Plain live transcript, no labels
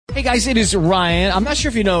Hey guys, it is Ryan. I'm not sure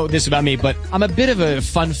if you know this about me, but I'm a bit of a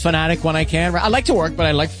fun fanatic when I can. I like to work, but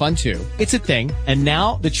I like fun too. It's a thing. And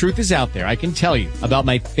now the truth is out there. I can tell you about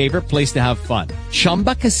my favorite place to have fun.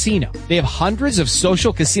 Chumba Casino. They have hundreds of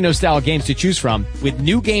social casino style games to choose from with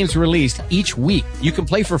new games released each week. You can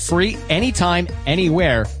play for free anytime,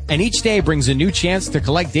 anywhere. And each day brings a new chance to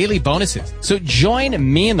collect daily bonuses. So join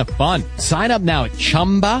me in the fun. Sign up now at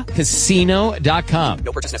ChumbaCasino.com.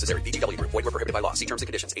 No purchase necessary. VGW Group. Void where prohibited by law. See terms and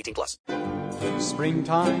conditions. 18 plus.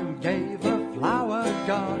 Springtime gave a flower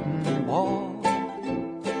garden ball.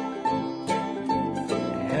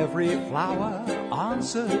 Every flower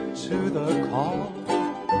answered to the call.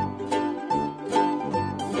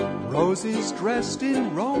 Roses dressed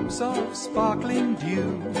in robes of sparkling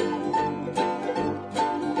dew.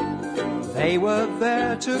 They were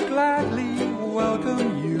there to gladly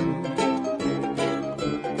welcome you.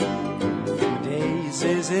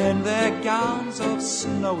 Daisies in their gowns of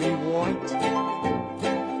snowy white,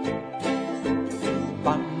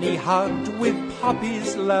 bunny hugged with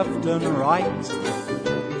poppies left and right.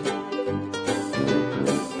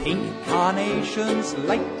 Pink carnations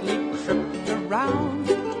lightly tripped around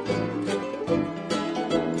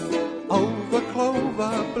over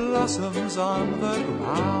clover blossoms on the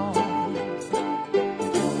ground.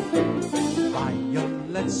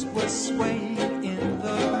 Violets were swaying in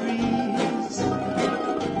the breeze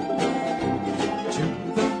to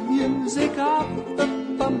the music of the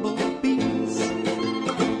bumblebees.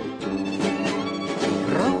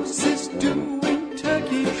 Roses doing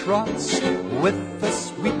turkey trots with the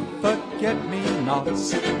sweet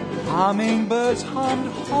forget-me-nots. Hummingbirds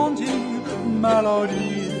hummed haunting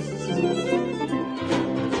melodies.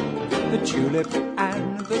 The tulip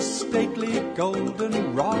and the stately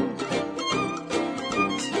goldenrod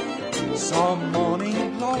saw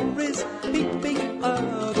morning glories peeping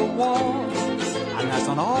o'er the walls. And that's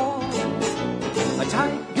not all. A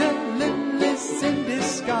tiger lilies in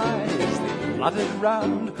disguise, they fluttered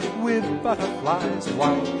round with butterflies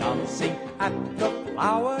while dancing at the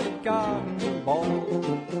flower garden ball.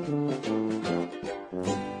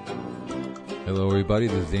 Hello everybody,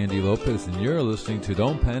 this is Andy Lopez and you're listening to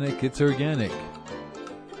Don't Panic, It's Organic.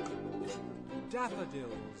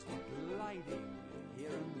 Daffodils were gliding here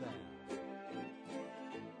and there,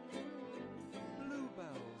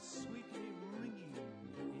 bluebells sweetly ringing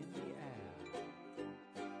in the air,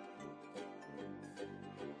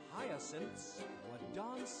 hyacinths were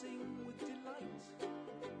dancing with delight.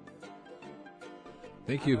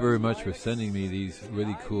 Thank you very much for sending me these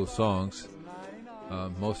really cool songs.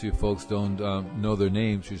 Most of you folks don't know their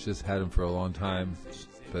names, you just had them for a long time.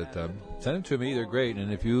 But send them to me, they're great.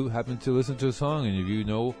 And if you happen to listen to a song and if you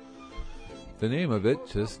know the name of it,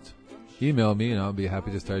 just email me and I'll be happy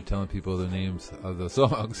to start telling people the names of the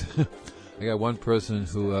songs. I got one person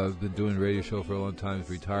who has been doing a radio show for a long time, is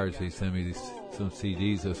retired, so he sent me some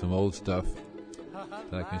CDs of some old stuff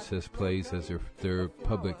that I can just play as they're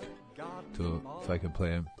public. So I can play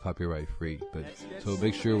them copyright free. But so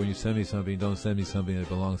make sure when you send me something, don't send me something that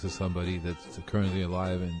belongs to somebody that's currently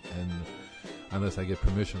alive, and unless I get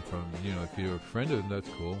permission from, if you're a friend of them, that's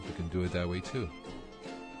cool. We can do it that way too.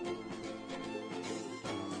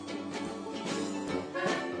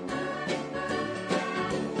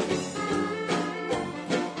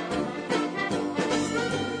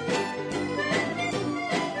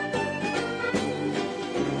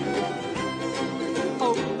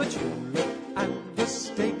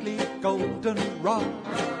 Goldenrod,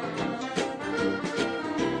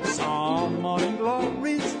 some morning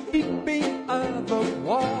glories peeping over the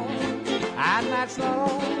wall, and that's not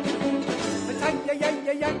all. The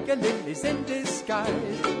tiger lilies in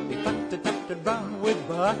disguise, they fluttered round with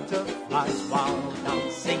butterflies while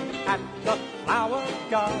dancing at the flower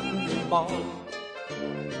garden ball.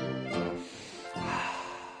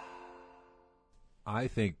 I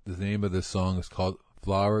think the name of this song is called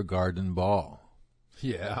Flower Garden Ball.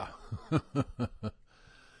 Yeah.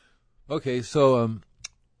 Okay, so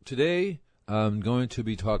today I'm going to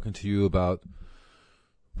be talking to you about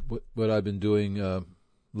what I've been doing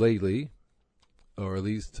lately, or at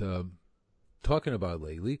least talking about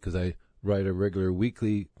lately, because I write a regular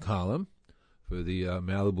weekly column for the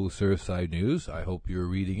Malibu Surfside News. I hope you're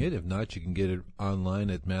reading it. If not, you can get it online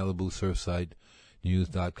at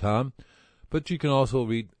MalibuSurfsideNews.com. But you can also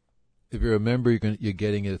read, if you're a member, you're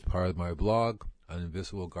getting it as part of my blog on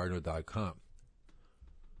InvisibleGardener.com.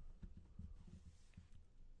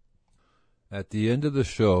 At the end of the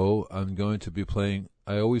show, I'm going to be playing,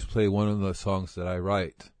 I always play one of the songs that I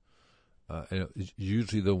write. It's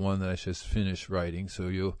usually the one that I just finished writing, so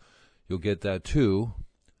you'll get that too.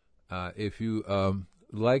 If you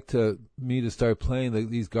like me to start playing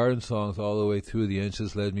these garden songs all the way through the end,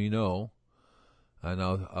 just let me know, and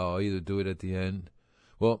I'll either do it at the end.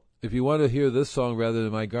 Well, if you want to hear this song rather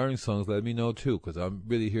than my gardening songs, let me know too, because I'm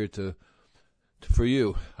really here for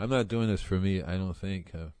you. I'm not doing this for me, I don't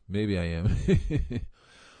think. Maybe I am.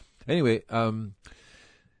 Anyway,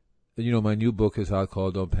 my new book is out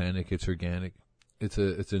called Don't Panic, It's Organic. It's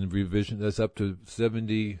a revision. That's up to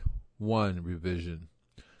 71 revision.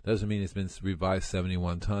 Doesn't mean it's been revised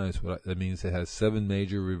 71 times, but that means it has 7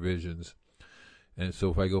 major revisions. And so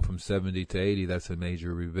if I go from 70 to 80, that's a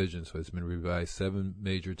major revision. So it's been revised 7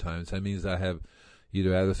 major times. That means I have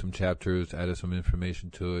either added some chapters, added some information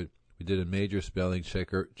to it. We did a major spelling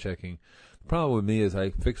checking. The problem with me is I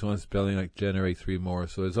fix one spelling, I generate 3 more.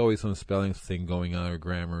 So there's always some spelling thing going on, or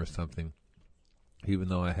grammar or something. Even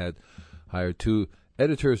though I had hired 2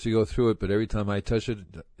 editors to go through it, but every time I touch it,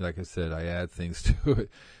 like I said, I add things to it.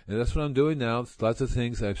 And that's what I'm doing now. It's lots of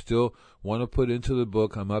things I still want to put into the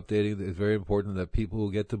book. I'm updating. It's very important that people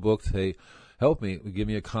who get the book say, help me, give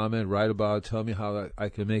me a comment, write about it, tell me how I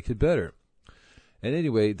can make it better. And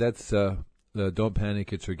anyway, that's Don't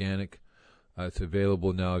Panic, It's Organic. It's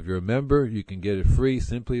available now. If you're a member, you can get it free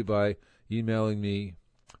simply by emailing me.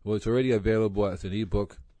 Well, it's already available as an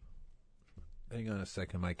ebook. Hang on a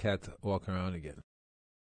second. My cat's walking around again.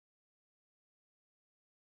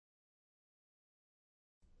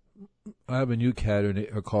 I have a new cat.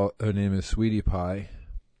 Her name is Sweetie Pie.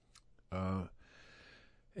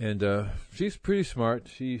 And she's pretty smart.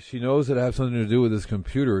 She knows that I have something to do with this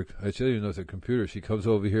computer. I tell you, knows a computer. She comes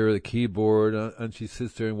over here with a keyboard, and she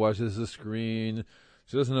sits there and watches the screen.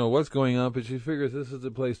 She doesn't know what's going on, but she figures this is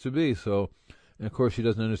the place to be. So, and of course, she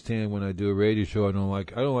doesn't understand when I do a radio show. I don't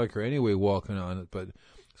like her anyway walking on it, but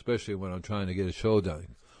especially when I'm trying to get a show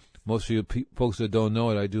done. Most of you folks that don't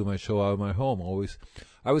know it, I do my show out of my home. Always,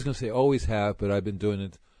 I was going to say always have, but I've been doing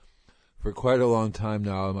it for quite a long time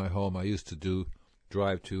now in my home. I used to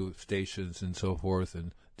drive to stations and so forth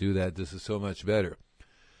and do that. This is so much better.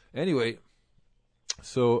 Anyway,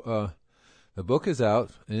 so the book is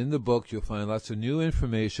out, and in the book you'll find lots of new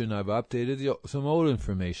information. I've updated some old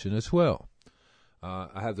information as well.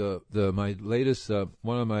 I have my latest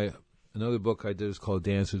another book I did is called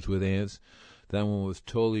Dances with Ants. That one was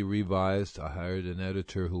totally revised. I hired an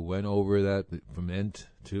editor who went over that from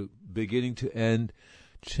beginning to end,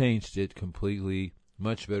 changed it completely.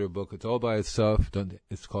 Much better book. It's all by itself.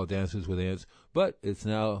 It's called Dances with Ants, but it's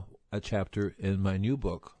now a chapter in my new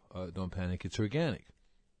book, Don't Panic, It's Organic.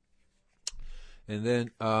 And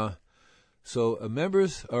then, so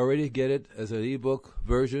members already get it as an ebook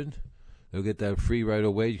version. They'll get that free right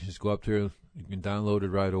away. You can just go up there, you can download it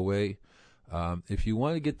right away. If you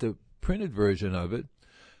want to get the printed version of it,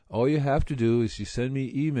 all you have to do is you send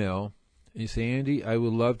me email and you say, Andy, I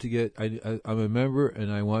would love to get, I'm a member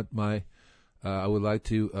and I want I would like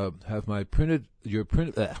to have your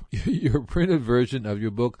printed version of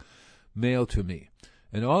your book mailed to me.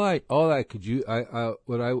 And all I could use, I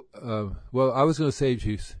was going to say if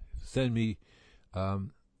you send me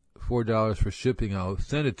 $4 for shipping, I'll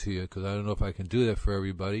send it to you because I don't know if I can do that for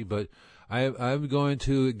everybody, but I'm going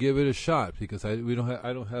to give it a shot because I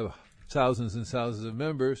don't have thousands and thousands of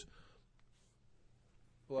members.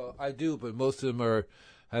 Well, I do, but most of them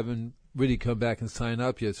haven't really come back and sign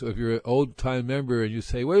up yet. So if you're an old-time member and you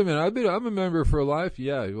say, wait a minute, I'm a member for life,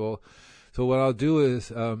 yeah, well, so what I'll do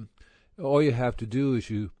is all you have to do is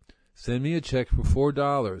you send me a check for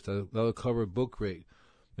 $4. That'll cover book rate.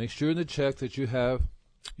 Make sure in the check that you have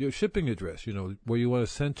your shipping address, where you want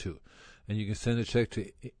to send to. And you can send a check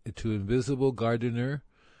to Invisible Gardener,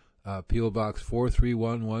 P.O. Box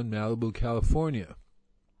 4311, Malibu, California,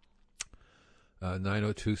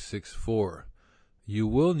 90264. You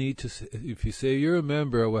will need to, if you say you're a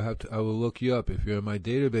member, I will look you up. If you're in my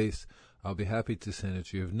database, I'll be happy to send it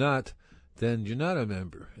to you. If not, then you're not a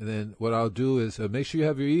member. And then what I'll do is make sure you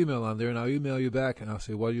have your email on there, and I'll email you back, and I'll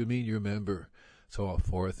say, what do you mean you're a member? So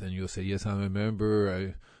forth, and you'll say, yes, I'm a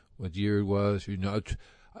member. What year it was,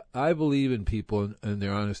 I believe in people and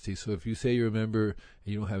their honesty. So if you say you're a member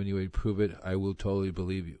and you don't have any way to prove it, I will totally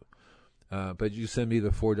believe you. But you send me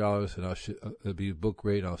the $4, and it'll be book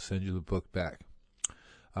rate. I'll send you the book back.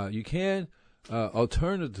 You can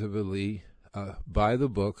alternatively buy the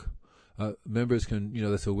book. Members can,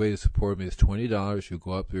 that's a way to support me. It's $20. You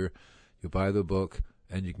go up there, you buy the book,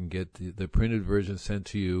 and you can get the printed version sent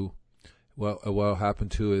to you. Well, what'll happen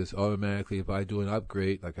too is automatically, if I do an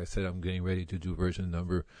upgrade, like I said, I'm getting ready to do version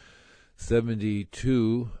number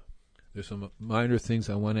 72. There's some minor things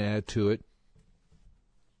I want to add to it.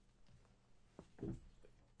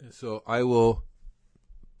 And so I will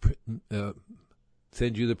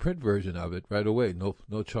send you the print version of it right away.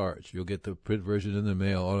 No charge. You'll get the print version in the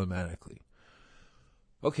mail automatically.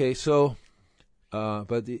 Okay, so,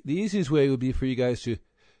 but the easiest way would be for you guys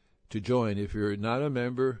to join. If you're not a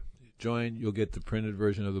member, join. You'll get the printed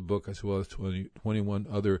version of the book as well as 21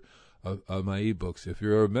 other of my ebooks. If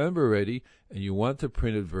you're a member already and you want the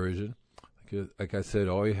printed version, like I said,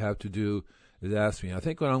 all you have to do is ask me. I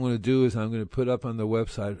think what I'm going to do is I'm going to put up on the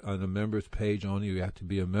website on the members page only. You have to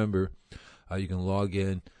be a member. You can log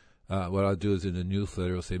in. What I'll do is in the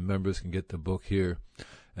newsletter, it'll say members can get the book here.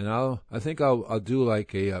 And I think I'll do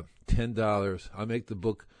like a $10. I'll make the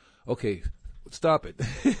book. Okay, stop it.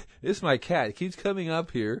 This is my cat. He keeps coming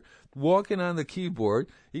up here, walking on the keyboard.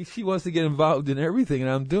 He wants to get involved in everything,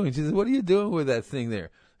 and I'm doing. She says, "What are you doing with that thing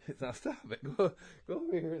there?" Now stop it. Go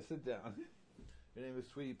over here and sit down. Her name is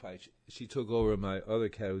Sweetie Pie. She took over my other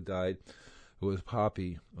cat who died, who was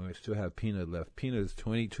Poppy. I still have Peanut left. Peanut is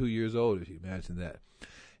 22 years old, if you imagine that.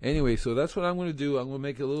 Anyway, so that's what I'm going to do. I'm going to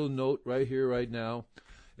make a little note right here, right now.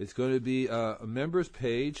 It's going to be a members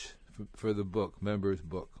page for the book, members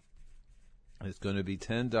book. It's going to be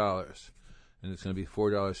 $10, and it's going to be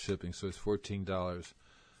 $4 shipping, so it's $14.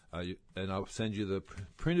 And I'll send you the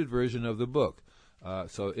printed version of the book.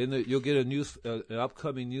 So you'll get an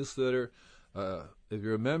upcoming newsletter. If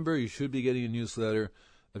you're a member, you should be getting a newsletter.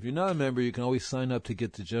 If you're not a member, you can always sign up to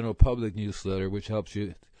get the general public newsletter, which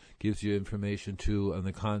gives you information too on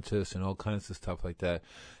the contest and all kinds of stuff like that.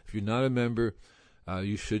 If you're not a member,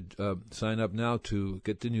 you should sign up now to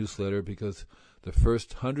get the newsletter, because the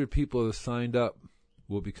first 100 people that signed up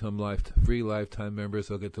will become free lifetime members.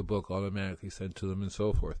 They'll get the book automatically sent to them and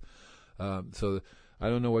so forth. So I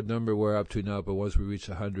don't know what number we're up to now, but once we reach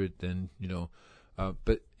 100, then,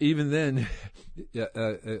 but even then,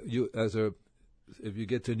 if you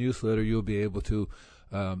get the newsletter, you'll be able to,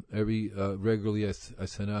 regularly I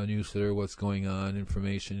send out a newsletter, what's going on,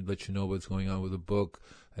 information, let you know what's going on with the book,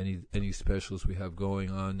 any specials we have going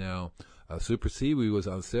on now. Super Seaweed was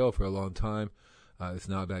on sale for a long time. It's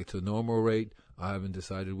now back to normal rate. I haven't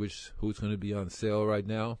decided who's going to be on sale right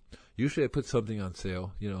now. Usually I put something on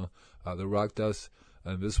sale. The Rock Dust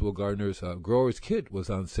Invisible Gardener's Grower's Kit was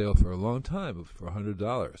on sale for a long time for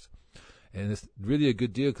 $100. And it's really a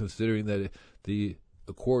good deal considering that the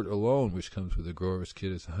quart alone, which comes with the Grower's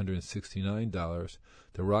Kit, is $169.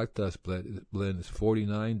 The Rock Dust blend is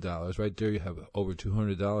 $49. Right there you have over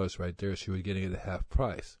 $200 right there, so you're getting it at half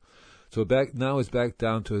price. So now it's back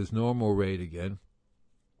down to its normal rate again,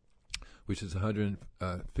 which is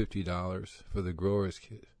 $150 for the Grower's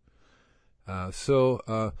Kit. I'll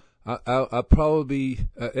probably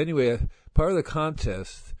anyway, part of the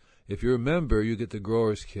contest, if you're a member, you get the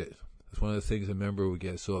Grower's Kit. That's one of the things a member will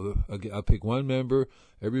get. So I'll pick one member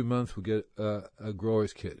every month. Will get a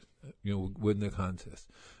Grower's Kit. Win the contest.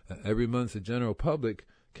 Every month, the general public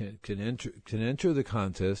can enter the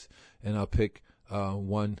contest, and I'll pick a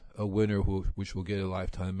winner which will get a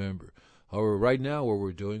lifetime member. However, right now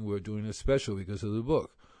we're doing a special because of the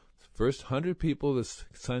book. First 100 people that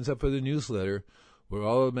signs up for the newsletter will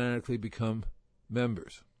automatically become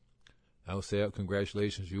members. I will say,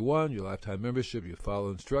 congratulations, you won your lifetime membership. You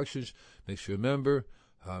follow instructions. Make sure you're a member.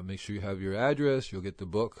 Make sure you have your address. You'll get the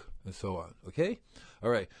book, and so on. Okay? All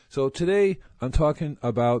right. So today I'm talking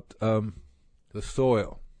about the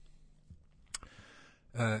soil.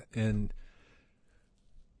 And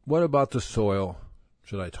what about the soil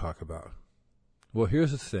should I talk about? Well,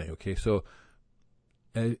 here's the thing. Okay, so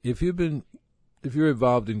if you're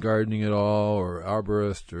involved in gardening at all, or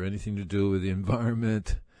arborist, or anything to do with the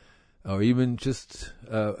environment, or even just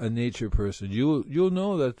a nature person, you'll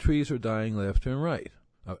know that trees are dying left and right.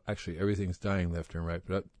 Actually, everything's dying left and right,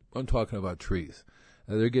 but I'm talking about trees.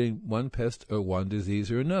 They're getting one pest or one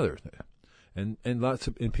disease or another. And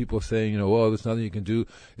people saying, well, there's nothing you can do.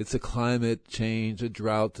 It's a climate change, a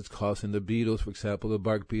drought that's causing the beetles, for example, the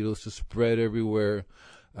bark beetles, to spread everywhere,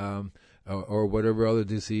 or whatever other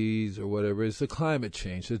disease or whatever. It's a climate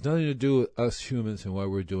change. There's nothing to do with us humans and what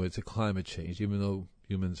we're doing. It's a climate change, even though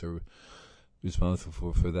humans are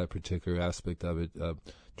responsible for that particular aspect of it,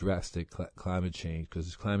 drastic climate change,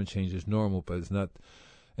 because climate change is normal, but it's not.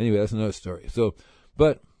 Anyway, that's another story.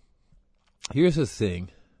 But here's the thing.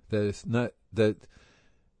 That it's not that.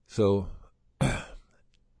 So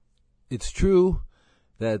it's true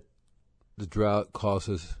that the drought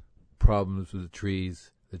causes problems with the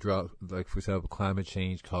trees. The drought, like for example, climate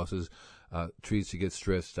change causes trees to get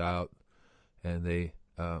stressed out, and they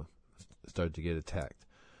start to get attacked.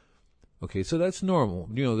 Okay, so that's normal.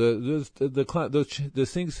 The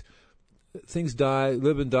things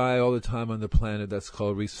live and die all the time on the planet. That's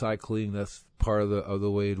called recycling. That's part of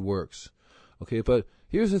the way it works. Okay, but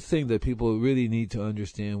here's the thing that people really need to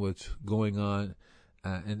understand what's going on.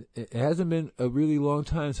 And it hasn't been a really long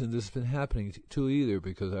time since this has been happening too either,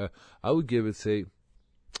 because I would give it, say,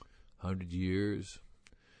 100 years.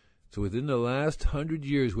 So within the last 100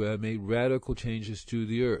 years, we have made radical changes to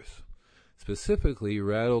the earth. Specifically,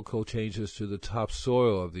 radical changes to the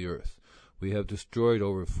topsoil of the earth. We have destroyed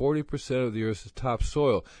over 40% of the earth's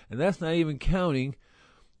topsoil. And that's not even counting,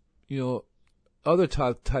 other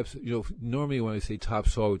types. Normally when I say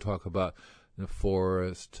topsoil, we talk about the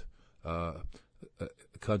forest,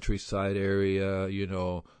 countryside area,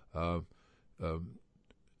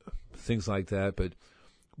 things like that. But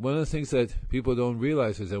one of the things that people don't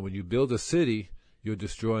realize is that when you build a city, you're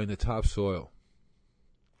destroying the topsoil.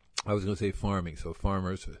 I was going to say farming. So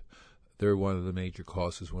farmers, they're one of the major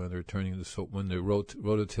causes when they're when they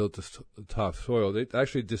rototill the topsoil. They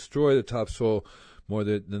actually destroy the topsoil more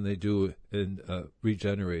than they do and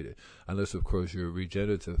regenerate it. Unless, of course, you're a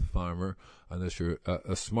regenerative farmer. Unless you're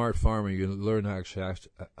a smart farmer, you learn how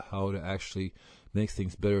to actually make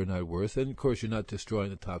things better, not worse. And, of course, you're not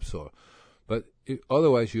destroying the topsoil. But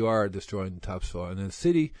otherwise, you are destroying the topsoil. And then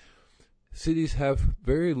cities have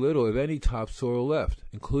very little, if any, topsoil left,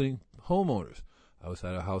 including homeowners. I was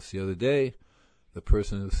at a house the other day. The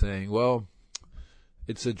person was saying, well,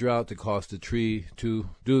 it's a drought that caused the tree to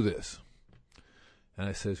do this. And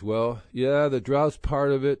I says, well, yeah, the drought's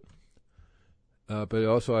part of it. But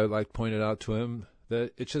also I pointed out to him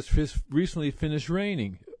that it just recently finished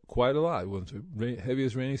raining quite a lot. It was the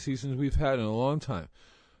heaviest rainy season we've had in a long time.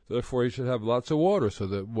 Therefore, you should have lots of water. So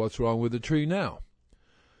what's wrong with the tree now?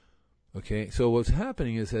 Okay, so what's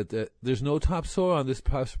happening is that there's no topsoil on this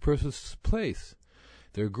person's place.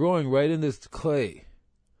 They're growing right in this clay.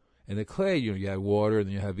 And the clay, you have water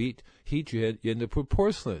and you have heat, you end up with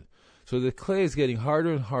porcelain. So the clay is getting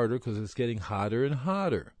harder and harder because it's getting hotter and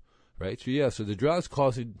hotter, right? So the drought's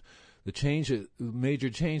causing the major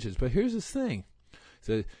changes. But here's the thing.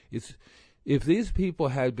 So if these people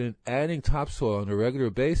had been adding topsoil on a regular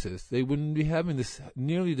basis, they wouldn't be having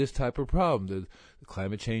nearly this type of problem. The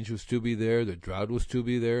climate change would still be there, the drought would still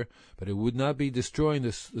be there, but it would not be destroying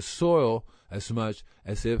the soil as much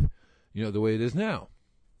as if, the way it is now.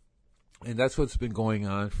 And that's what's been going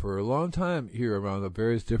on for a long time here around the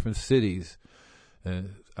various different cities.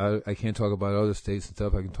 And I can't talk about other states and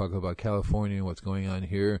stuff. I can talk about California and what's going on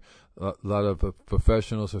here. A lot of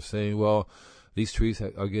professionals are saying, well, these trees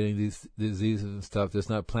are getting these diseases and stuff. Let's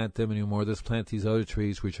not plant them anymore. Let's plant these other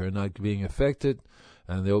trees which are not being affected,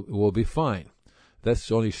 and we'll be fine.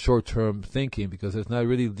 That's only short-term thinking because it's not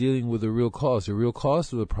really dealing with the real cause. The real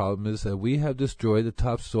cause of the problem is that we have destroyed the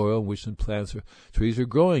topsoil in which the trees are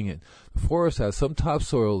growing in. The forest has some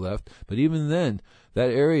topsoil left, but even then, that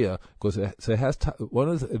area goes. So it has one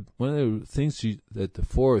of the things that the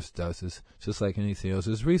forest does is just like anything else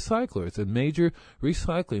is recycler. It's a major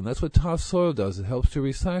recycling. That's what topsoil does. It helps to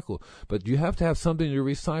recycle. But you have to have something to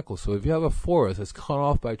recycle. So if you have a forest that's cut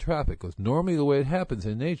off by traffic, because normally the way it happens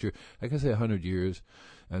in nature, like I say, 100 years.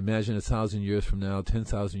 Imagine 1,000 years from now,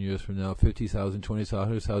 10,000 years from now, 50,000, 20,000,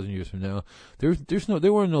 100,000 years from now.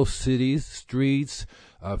 There were no cities, streets,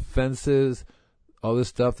 fences, all this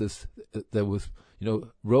stuff that was.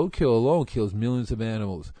 Roadkill alone kills millions of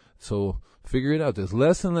animals. So figure it out. There's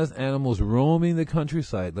less and less animals roaming the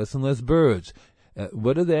countryside, less and less birds.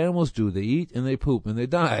 What do the animals do? They eat and they poop and they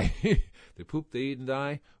die. They poop, they eat and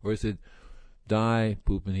die? Or is it die,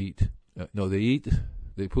 poop and eat? No, they eat,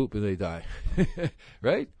 they poop and they die.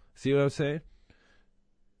 Right? See what I'm saying?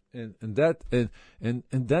 And that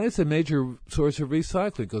is a major source of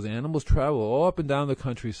recycling because animals travel all up and down the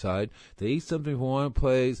countryside. They eat something from one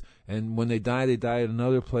place, and when they die at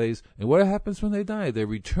another place. And what happens when they die? They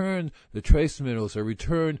return the trace minerals. They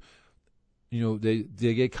return, they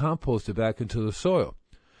get composted back into the soil.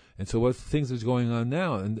 And so what things that's going on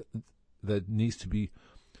now and that needs to be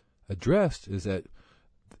addressed is that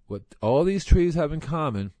what all these trees have in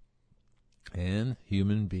common, and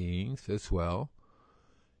human beings as well,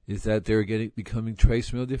 is that they're becoming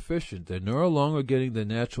trace mineral deficient. They're no longer getting the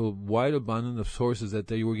natural wide abundance of sources that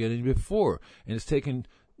they were getting before. And it's taken,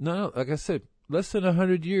 like I said, less than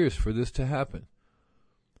 100 years for this to happen.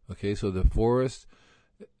 Okay, so the forest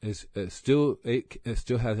still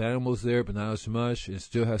has animals there, but not as much. It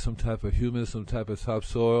still has some type of humus, some type of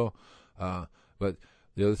topsoil. But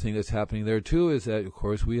the other thing that's happening there, too, is that, of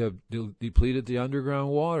course, we have depleted the underground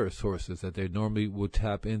water sources that they normally would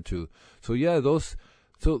tap into. So, yeah,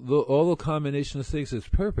 all the combination of things is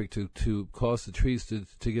perfect to cause the trees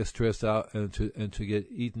to get stressed out and to get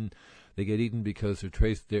eaten. They get eaten because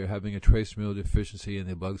they're having a trace mineral deficiency, and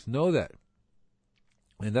the bugs know that.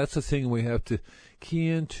 And that's the thing we have to key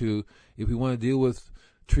into if we want to deal with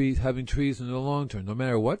having trees in the long term. No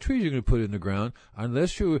matter what trees you're going to put in the ground,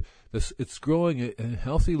 unless it's growing in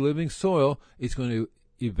healthy living soil, it's going to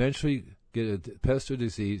eventually get a pest or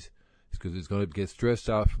disease because it's going to get stressed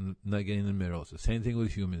out from not getting the minerals. The same thing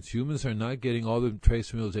with humans. Humans are not getting all the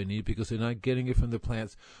trace minerals they need because they're not getting it from the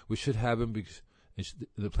plants. We should have them because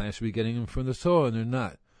the plants should be getting them from the soil, and they're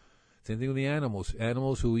not. Same thing with the animals.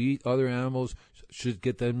 Animals who eat other animals should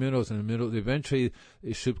get that minerals, and the minerals eventually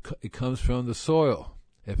it comes from the soil.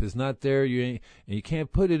 If it's not there, and you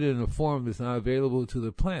can't put it in a form that's not available to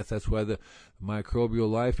the plants. That's why the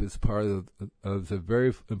microbial life is part of the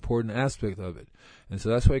very important aspect of it. And so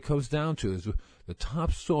that's what it comes down to, is the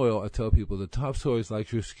topsoil. I tell people the topsoil is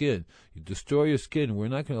like your skin. You destroy your skin, we're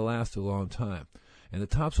not going to last a long time. And the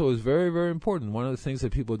topsoil is very, very important. One of the things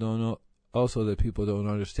that people don't know, also that people don't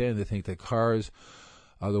understand, they think that cars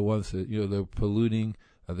are the ones that, they're polluting.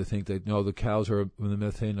 They think that the cows are the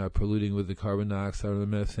methane are polluting with the carbon dioxide or the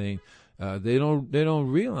methane. They don't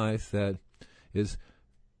realize that is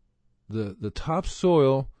the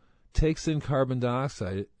topsoil takes in carbon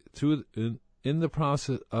dioxide in the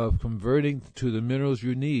process of converting to the minerals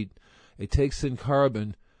you need. It takes in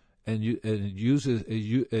carbon and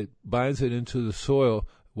it binds it into the soil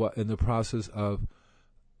in the process of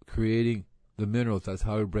creating the minerals. That's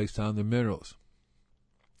how it breaks down the minerals.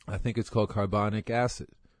 I think it's called carbonic acid.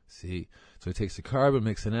 See, so it takes the carbon,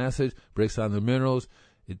 makes an acid, breaks down the minerals,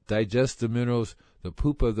 it digests the minerals. The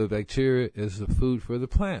poop of the bacteria is the food for the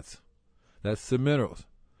plants. That's the minerals.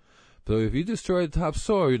 So if you destroy the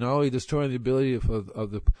topsoil, you're not only destroying the ability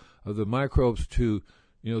of the microbes to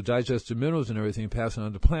digest the minerals and everything, and pass it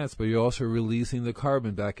on to plants, but you're also releasing the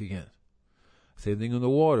carbon back again. Same thing in the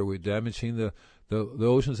water. We're damaging the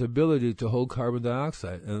ocean's ability to hold carbon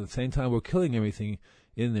dioxide, and at the same time we're killing everything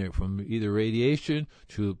in there, from either radiation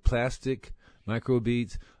to plastic,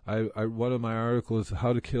 microbeads. One of my articles,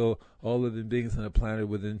 How to Kill All Living Beings on the Planet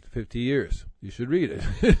Within 50 Years. You should read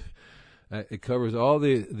it. It covers all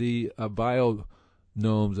the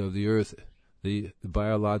bionomes of the earth, the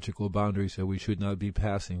biological boundaries that we should not be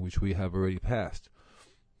passing, which we have already passed.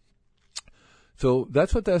 So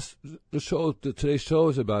that's what today's show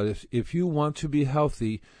is about. If you want to be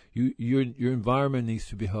healthy, your environment needs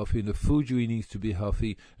to be healthy, and the food you eat needs to be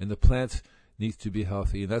healthy, and the plants needs to be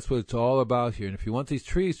healthy. And that's what it's all about here. And if you want these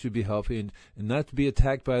trees to be healthy and not to be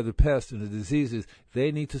attacked by the pests and the diseases,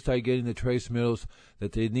 they need to start getting the trace minerals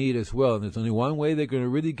that they need as well. And there's only one way they're going to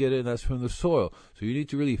really get it, and that's from the soil. So you need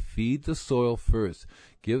to really feed the soil first.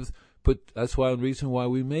 That's the reason why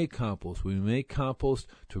we make compost. We make compost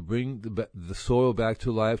to bring the soil back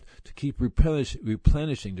to life, to keep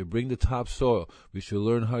replenishing, to bring the topsoil. We should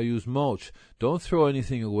learn how to use mulch. Don't throw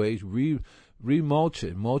anything away. Re-mulch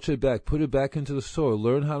it. Mulch it back. Put it back into the soil.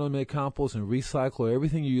 Learn how to make compost and recycle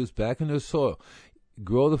everything you use back into the soil.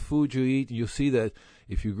 Grow the food you eat, and you'll see that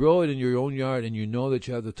if you grow it in your own yard and you know that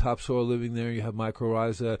you have the topsoil living there, you have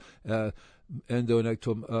mycorrhiza,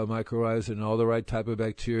 endonectal mycorrhiza, and all the right type of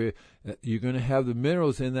bacteria, you're going to have the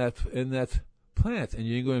minerals in that plant, and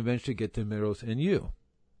you're going to eventually get the minerals in you.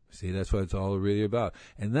 See, that's what it's all really about.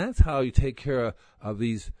 And that's how you take care of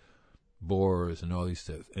these borers and all these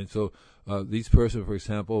stuff. And so these person, for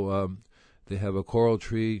example, they have a coral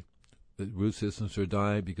tree, the root systems are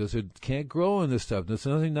dying because it can't grow in this stuff. There's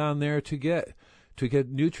nothing down there to get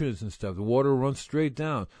nutrients and stuff. The water runs straight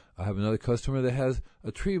down. I have another customer that has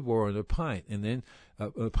a tree borer and a pine, and then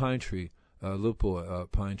a pine tree, lupo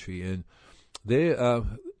pine tree, and they, of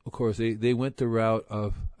course, they went the route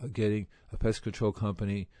of getting a pest control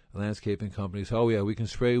company, a landscaping company. So, we can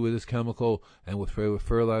spray with this chemical, and we'll spray with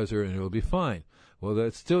fertilizer, and it'll be fine. Well,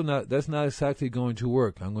 that's not exactly going to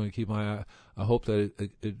work. I'm going to keep my eye. I hope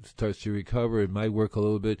that it starts to recover. It might work a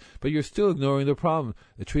little bit, but you're still ignoring the problem.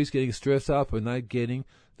 The tree's getting stressed out, but not getting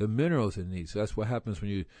the minerals it needs. So that's what happens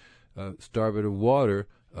when you starve it of water.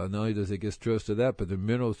 Not only does it get stressed to that, but the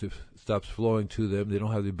minerals stops flowing to them. They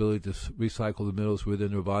don't have the ability to recycle the minerals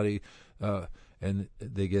within their body, and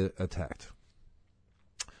they get attacked.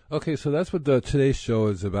 Okay, so that's what today's show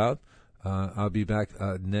is about. I'll be back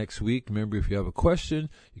next week. Remember, if you have a question,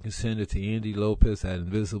 you can send it to Andy Lopez at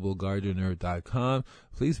invisiblegardener.com.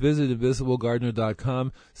 Please visit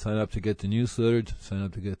invisiblegardener.com. Sign up to get the newsletter. Sign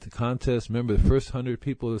up to get the contest. Remember, the first 100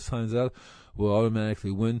 people that signs up will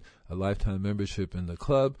automatically win a lifetime membership in the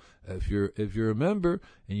club. If you're a member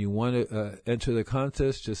and you want to enter the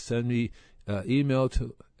contest, just send me email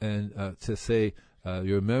to say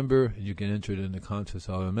you're a member, and you can enter it in the contest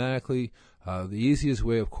automatically. The easiest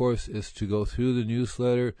way, of course, is to go through the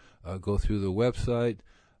newsletter, go through the website.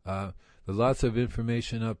 There's lots of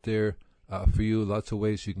information up there for you. Lots of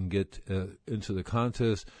ways you can get into the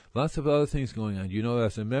contest. Lots of other things going on.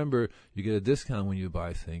 As a member, you get a discount when you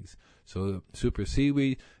buy things. So Super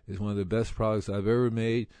Seaweed is one of the best products I've ever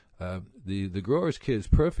made. The grower's kit is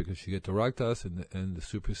perfect because you get the rock dust and the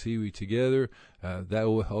Super Seaweed together. That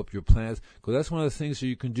will help your plants. Because that's one of the things that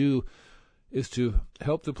you can do is to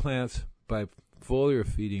help the plants by foliar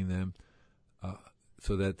feeding them,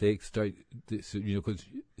 so that they start. Because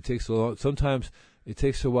it takes sometimes it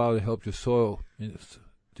takes a while to help your soil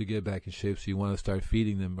to get back in shape. So you want to start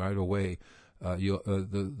feeding them right away.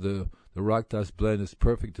 The rock dust blend is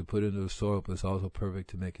perfect to put into the soil, but it's also perfect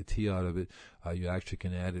to make a tea out of it. You actually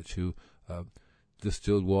can add it to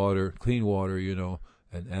distilled water, clean water,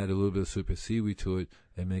 and add a little bit of Super Seaweed to it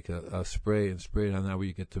and make a spray and spray it on that where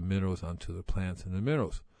you get the minerals onto the plants and the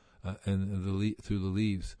minerals through the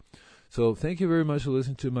leaves. So thank you very much for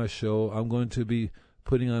listening to my show. I'm going to be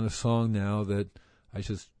putting on a song now that I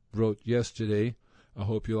just wrote yesterday. I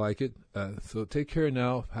hope you like it. So take care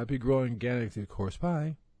now. Happy growing organically, of course.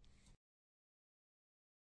 Bye.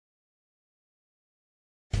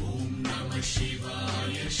 Om Namah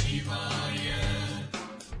Shivaya Shivaya.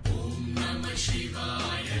 Om Namah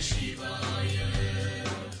Shivaya Shivaya.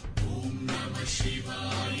 Om Namah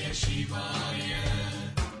Shivaya Shivaya.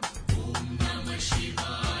 Om Namah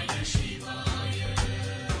Shivaya Shivaya.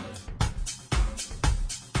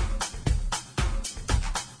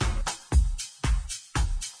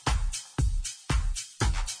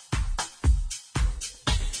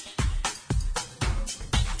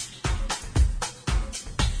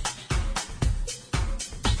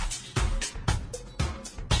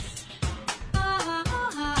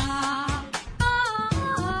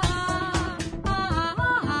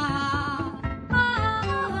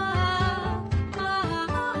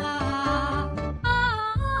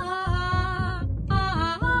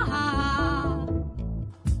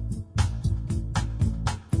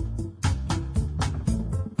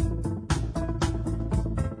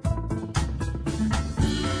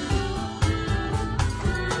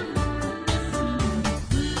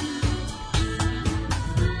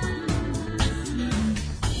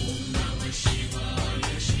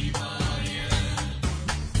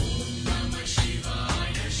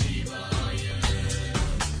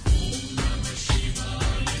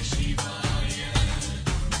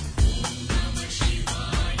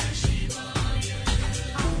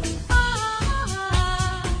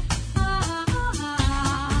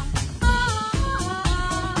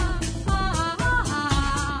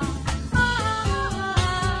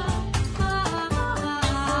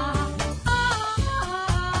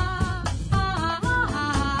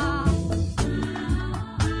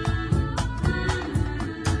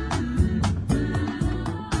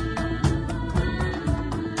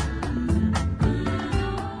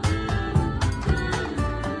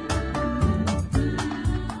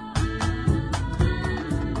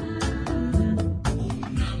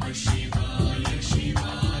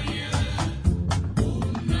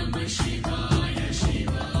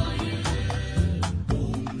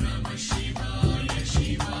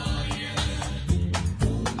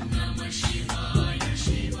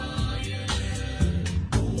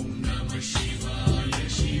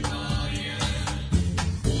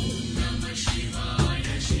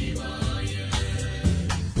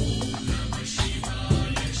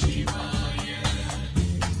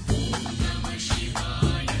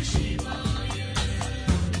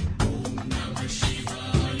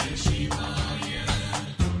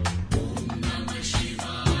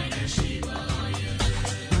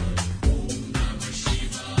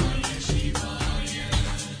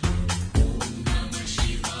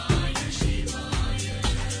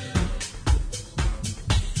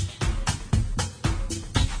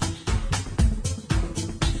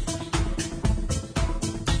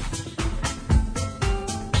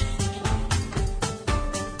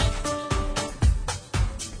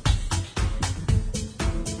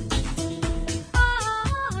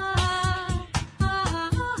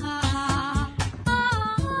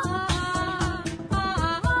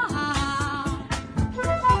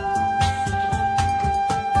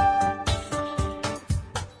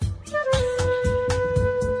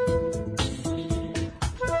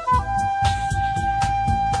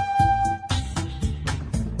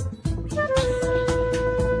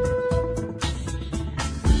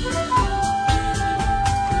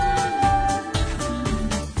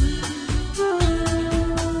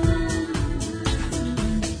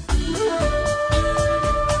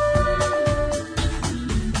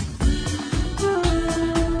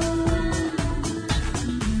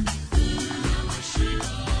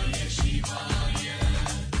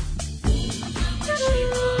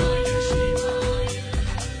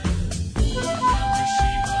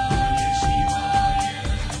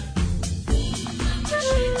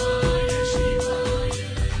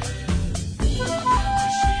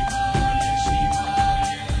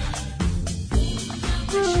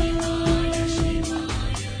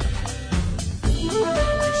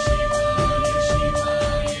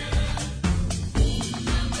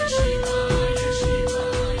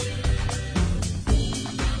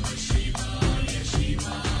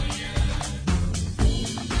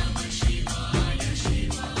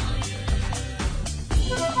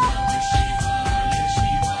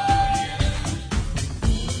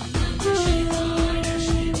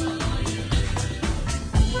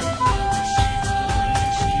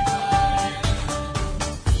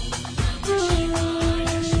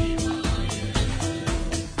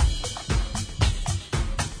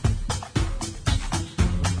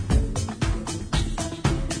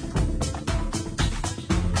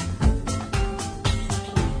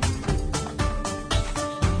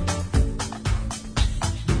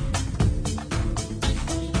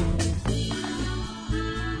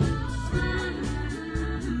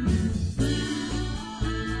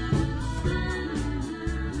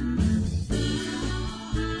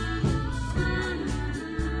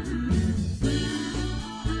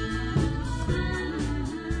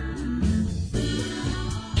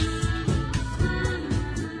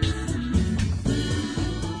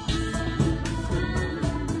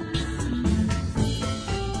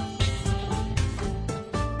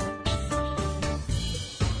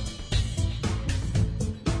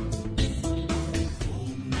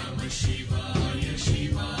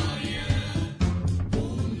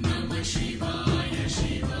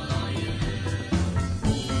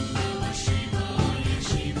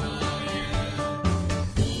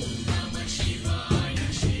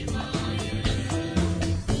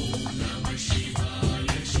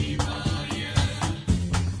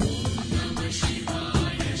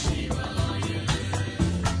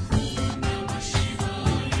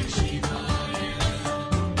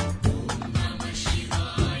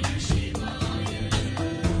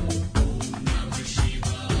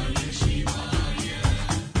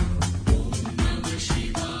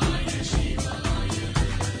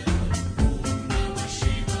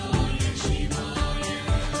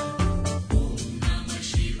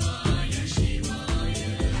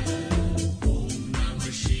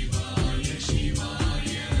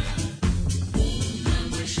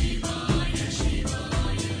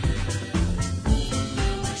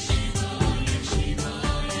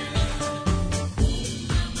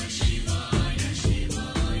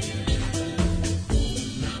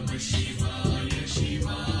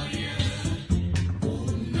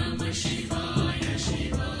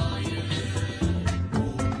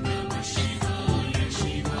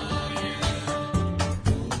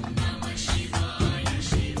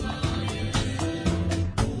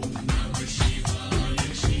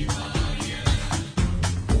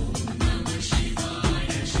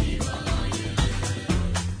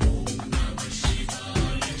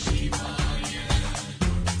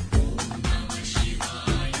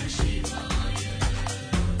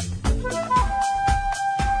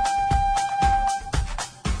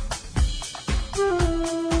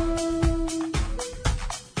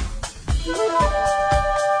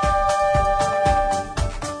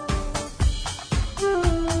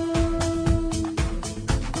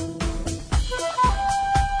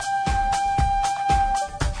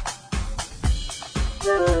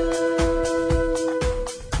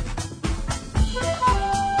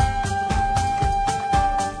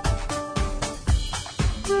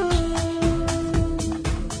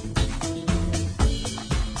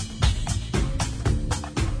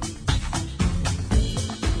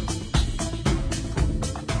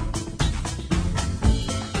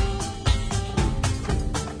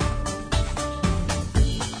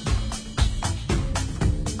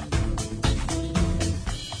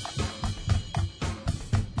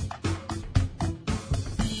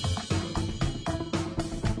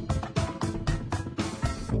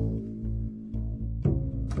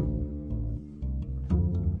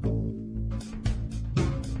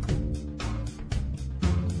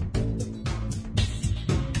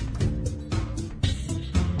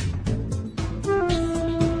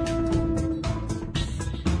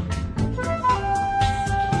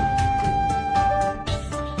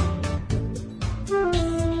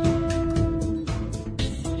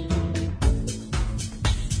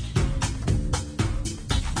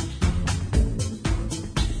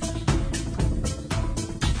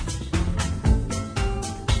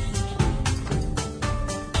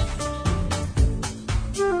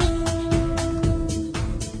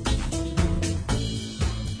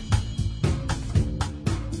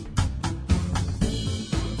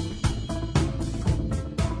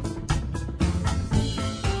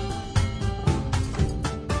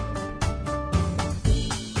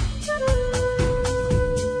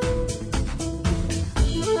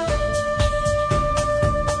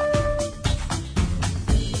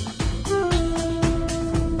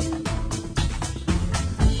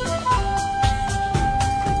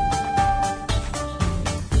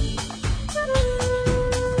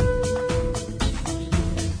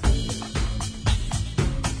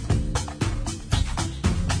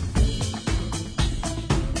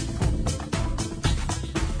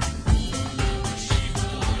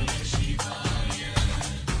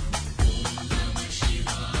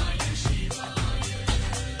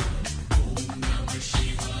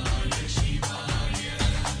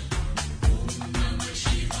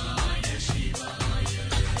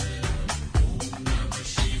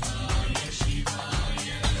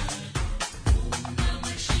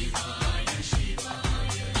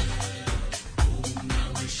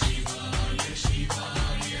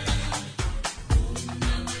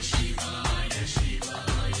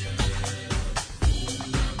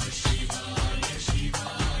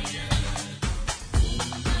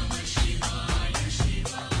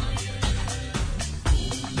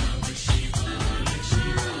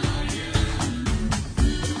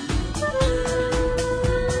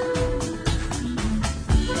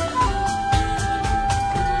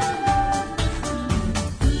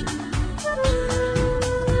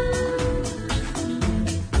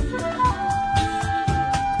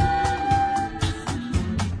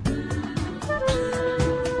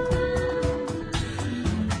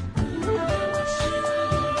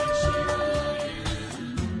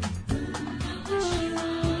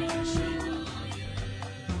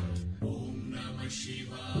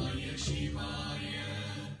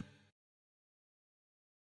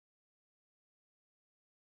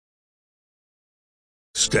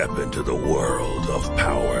 Step into the world of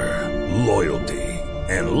power, loyalty,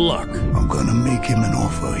 and luck. I'm gonna make him an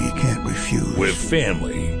offer he can't refuse. With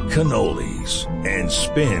family, cannolis, and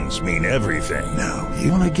spins mean everything. Now,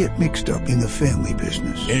 you wanna get mixed up in the family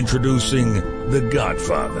business. Introducing The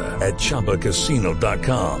Godfather at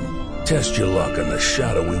ChumbaCasino.com. Test your luck in the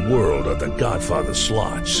shadowy world of The Godfather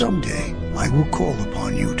slot. Someday, I will call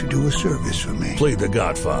upon you to do a service for me. Play The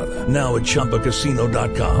Godfather, now at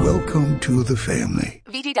ChumbaCasino.com. Welcome to the family.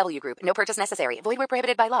 VGW Group. No purchase necessary. Void where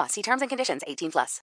prohibited by law. See terms and conditions. 18+.